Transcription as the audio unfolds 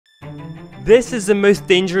This is the most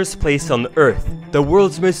dangerous place on Earth, the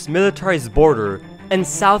world's most militarized border, and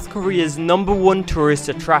South Korea's #1 tourist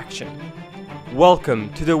attraction.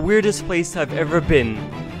 Welcome to the weirdest place I've ever been,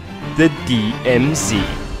 the DMZ.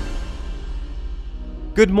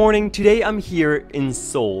 Good morning, today I'm here in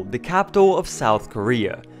Seoul, the capital of South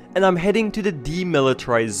Korea, and I'm heading to the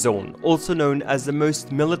Demilitarized Zone, also known as the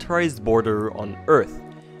most militarized border on Earth.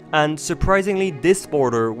 And surprisingly, this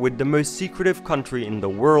border with the most secretive country in the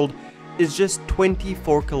world is just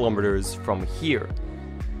 24 kilometers from here.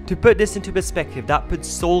 To put this into perspective, that puts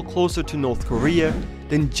Seoul closer to North Korea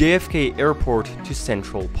than JFK Airport to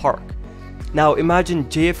Central Park. Now imagine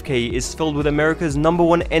JFK is filled with America's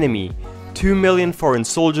 #1 enemy, 2 million foreign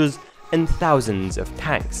soldiers and thousands of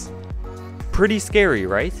tanks. Pretty scary,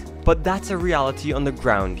 right? But that's a reality on the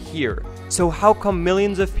ground here. So how come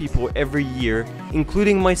millions of people every year,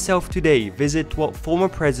 including myself today, visit what former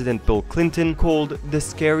President Bill Clinton called the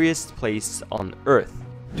scariest place on Earth?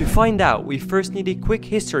 To find out, we first need a quick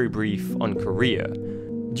history brief on Korea.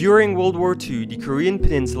 During World War II, the Korean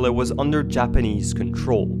peninsula was under Japanese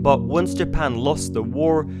control, but once Japan lost the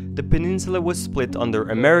war, the peninsula was split under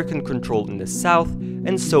American control in the south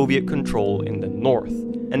and Soviet control in the north.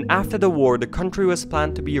 And after the war, the country was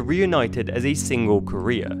planned to be reunited as a single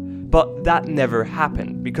Korea. But that never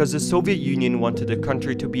happened because the Soviet Union wanted the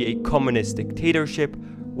country to be a communist dictatorship,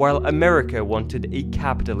 while America wanted a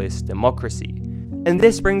capitalist democracy. And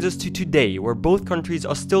this brings us to today, where both countries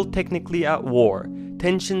are still technically at war,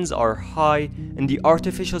 tensions are high, and the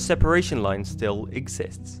artificial separation line still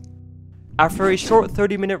exists. After a short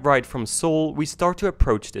 30-minute ride from Seoul, we start to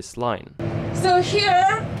approach this line. So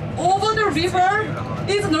here, over the river,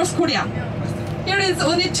 is North Korea. Here is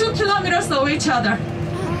only 2 kilometers away each other.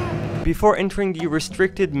 Before entering the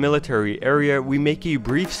restricted military area, we make a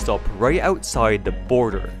brief stop right outside the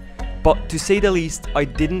border. But to say the least, I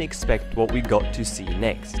didn't expect what we got to see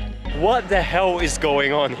next. What the hell is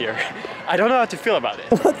going on here? I don't know how to feel about it.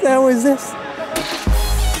 What the hell is this?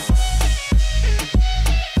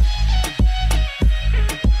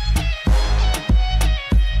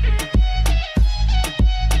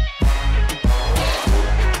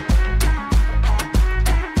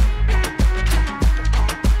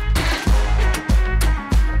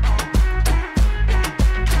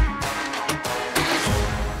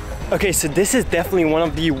 Okay, so this is definitely one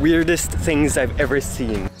of the weirdest things I've ever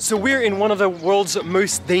seen. So we're in one of the world's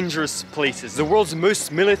most dangerous places, the world's most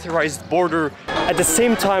militarized border. At the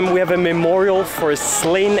same time, we have a memorial for a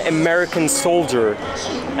slain American soldier.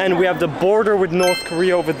 And we have the border with North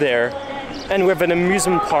Korea over there. And we have an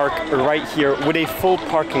amusement park right here with a full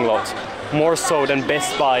parking lot, more so than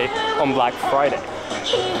Best Buy on Black Friday.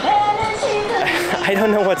 I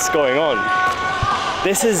don't know what's going on.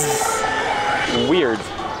 This is weird.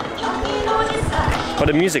 But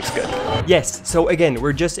the music's good. Yes, so again,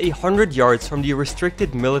 we're just 100 yards from the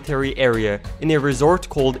restricted military area in a resort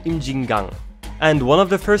called Imjingak. And one of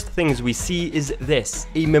the first things we see is this,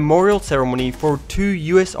 a memorial ceremony for 2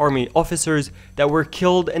 US Army officers that were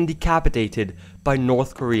killed and decapitated by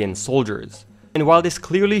North Korean soldiers. And while this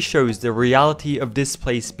clearly shows the reality of this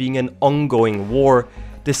place being an ongoing war,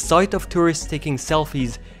 the sight of tourists taking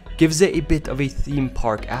selfies gives it a bit of a theme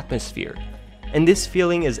park atmosphere. And this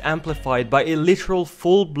feeling is amplified by a literal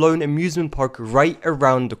full-blown amusement park right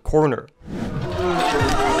around the corner.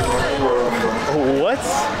 What?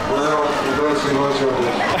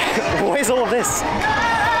 What is all of this?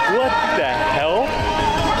 What the hell?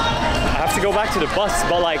 I have to go back to the bus,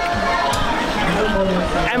 but like...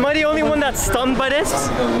 Am I the only one that's stunned by this?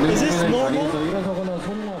 Is this normal?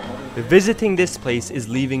 Visiting this place is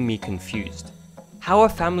leaving me confused. How are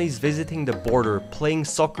families visiting the border playing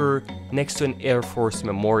soccer next to an Air Force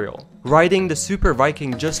memorial, riding the Super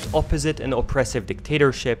Viking just opposite an oppressive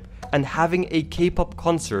dictatorship, and having a K-pop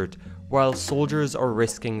concert while soldiers are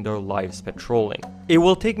risking their lives patrolling? It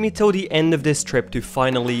will take me till the end of this trip to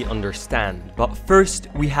finally understand, but first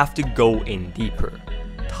we have to go in deeper.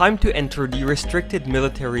 Time to enter the restricted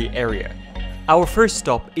military area. Our first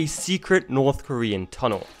stop, a secret North Korean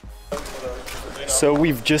tunnel. So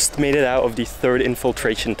we've just made it out of the 3rd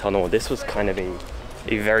infiltration tunnel. This was kind of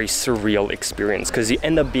a very surreal experience because you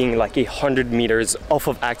end up being like 100 meters off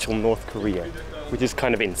of actual North Korea, which is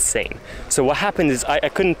kind of insane. So what happened is I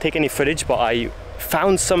couldn't take any footage, but I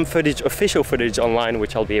found some footage, official footage online,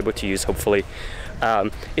 which I'll be able to use hopefully.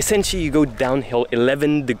 Essentially you go downhill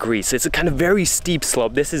 11 degrees. So it's a kind of very steep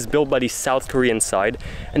slope. This is built by the South Korean side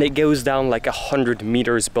and it goes down like 100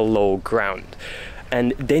 meters below ground.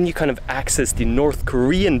 And then you kind of access the North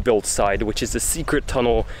Korean built side, which is the secret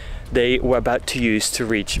tunnel they were about to use to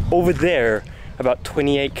reach over there about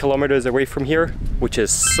 28 kilometers away from here, which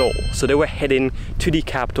is Seoul. So they were heading to the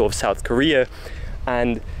capital of South Korea,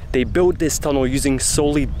 and they built this tunnel using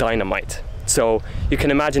solely dynamite. So you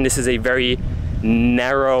can imagine this is a very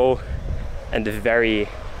narrow and very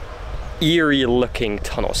eerie looking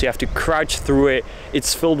tunnel. So you have to crouch through it.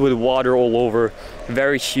 It's filled with water all over,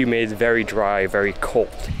 very humid, very dry, very cold.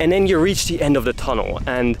 And then you reach the end of the tunnel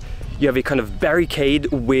and you have a kind of barricade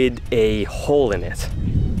with a hole in it.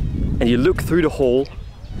 And you look through the hole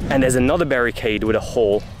and there's another barricade with a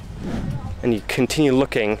hole, and you continue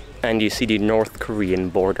looking and you see the North Korean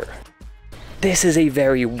border. This is a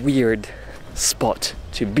very weird spot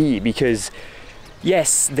to be because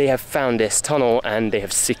yes, they have found this tunnel and they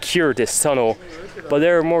have secured this tunnel, but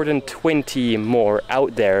there are more than 20 more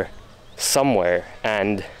out there somewhere,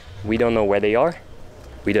 and we don't know where they are,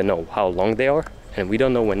 we don't know how long they are, and we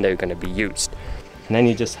don't know when they're going to be used. And then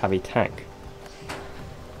you just have a tank.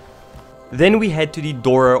 Then we head to the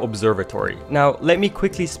Dora Observatory. Now let me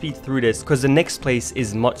quickly speed through this because the next place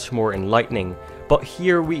is much more enlightening, but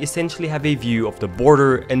here we essentially have a view of the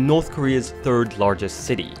border and North Korea's third largest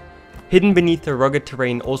city. Hidden beneath the rugged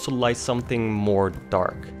terrain also lies something more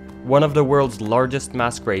dark. One of the world's largest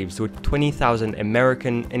mass graves with 20,000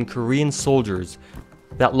 American and Korean soldiers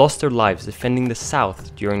that lost their lives defending the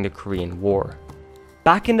South during the Korean War.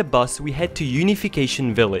 Back in the bus, we head to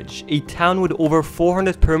Unification Village, a town with over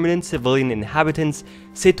 400 permanent civilian inhabitants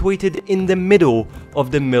situated in the middle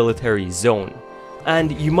of the military zone.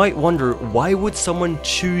 And you might wonder, why would someone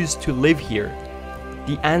choose to live here?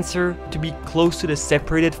 The answer: to be close to the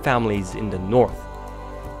separated families in the north.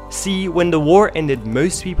 See, when the war ended,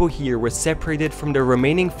 most people here were separated from their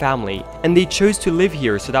remaining family, and they chose to live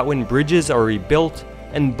here so that when bridges are rebuilt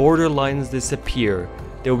and border lines disappear,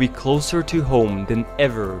 they'll be closer to home than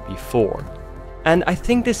ever before. And I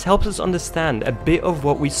think this helps us understand a bit of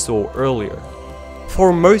what we saw earlier.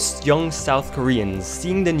 For most young South Koreans,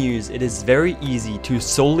 seeing the news, it is very easy to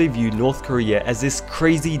solely view North Korea as this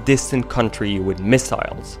crazy distant country with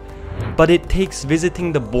missiles. But it takes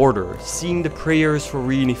visiting the border, seeing the prayers for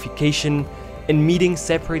reunification, and meeting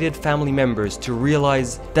separated family members to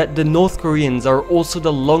realize that the North Koreans are also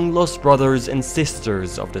the long-lost brothers and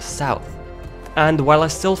sisters of the South. And while I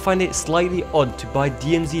still find it slightly odd to buy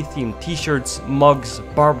DMZ themed t-shirts, mugs,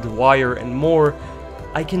 barbed wire and more,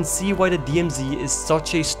 I can see why the DMZ is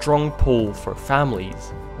such a strong pull for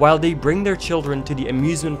families. While they bring their children to the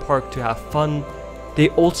amusement park to have fun, they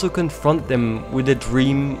also confront them with the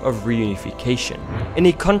dream of reunification. In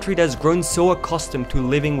a country that's grown so accustomed to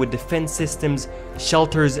living with defense systems,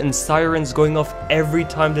 shelters and sirens going off every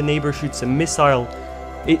time the neighbor shoots a missile,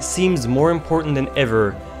 it seems more important than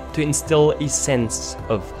ever to instill a sense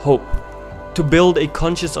of hope. To build a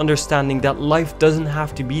conscious understanding that life doesn't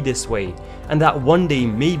have to be this way, and that one day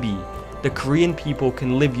maybe the Korean people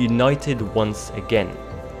can live united once again.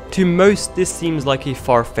 To most, this seems like a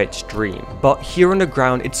far-fetched dream, but here on the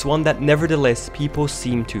ground it's one that nevertheless people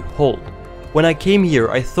seem to hold. When I came here,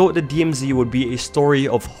 I thought the DMZ would be a story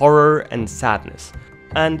of horror and sadness,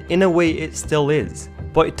 and in a way it still is,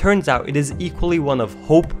 but it turns out it is equally one of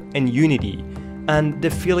hope and unity, and the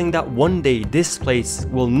feeling that one day this place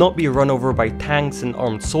will not be run over by tanks and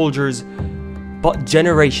armed soldiers, but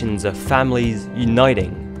generations of families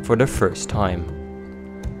uniting for the first time.